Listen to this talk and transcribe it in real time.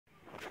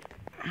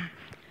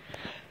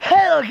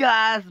Hello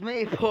guys,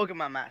 me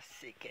Pokemon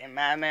Master CK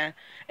Madman,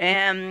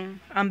 and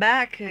I'm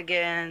back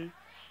again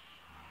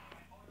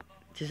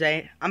to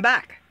say I'm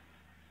back.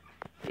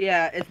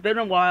 Yeah, it's been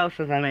a while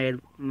since I made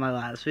my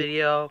last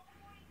video,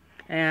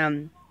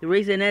 and the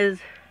reason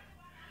is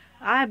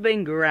I've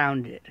been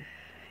grounded.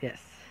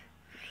 Yes,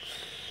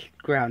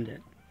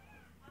 grounded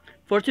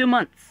for 2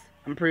 months.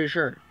 I'm pretty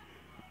sure.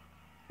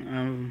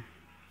 Had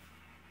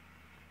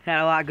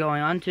a lot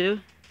going on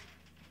too.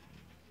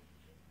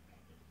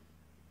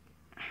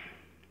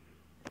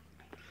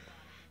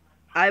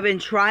 I've been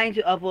trying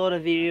to upload a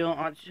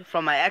video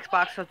from my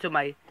Xbox up to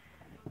my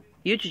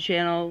YouTube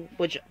channel,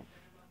 which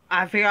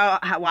I figured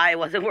out why it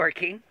wasn't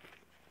working.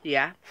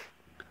 Yeah.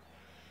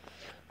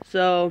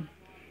 So,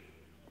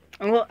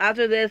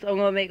 after this, I'm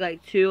gonna make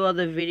like 2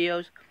 other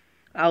videos.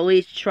 I'll at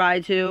least try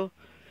to.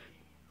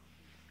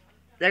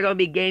 They're gonna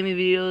be gaming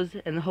videos,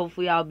 and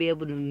hopefully I'll be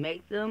able to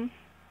make them.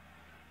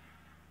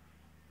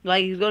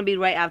 Like, it's gonna be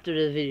right after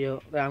this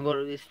video that I'm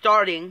gonna be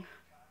starting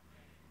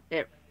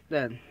it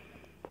then.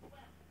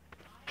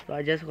 So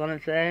I just want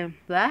to say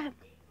that,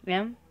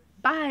 and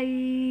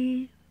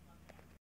bye.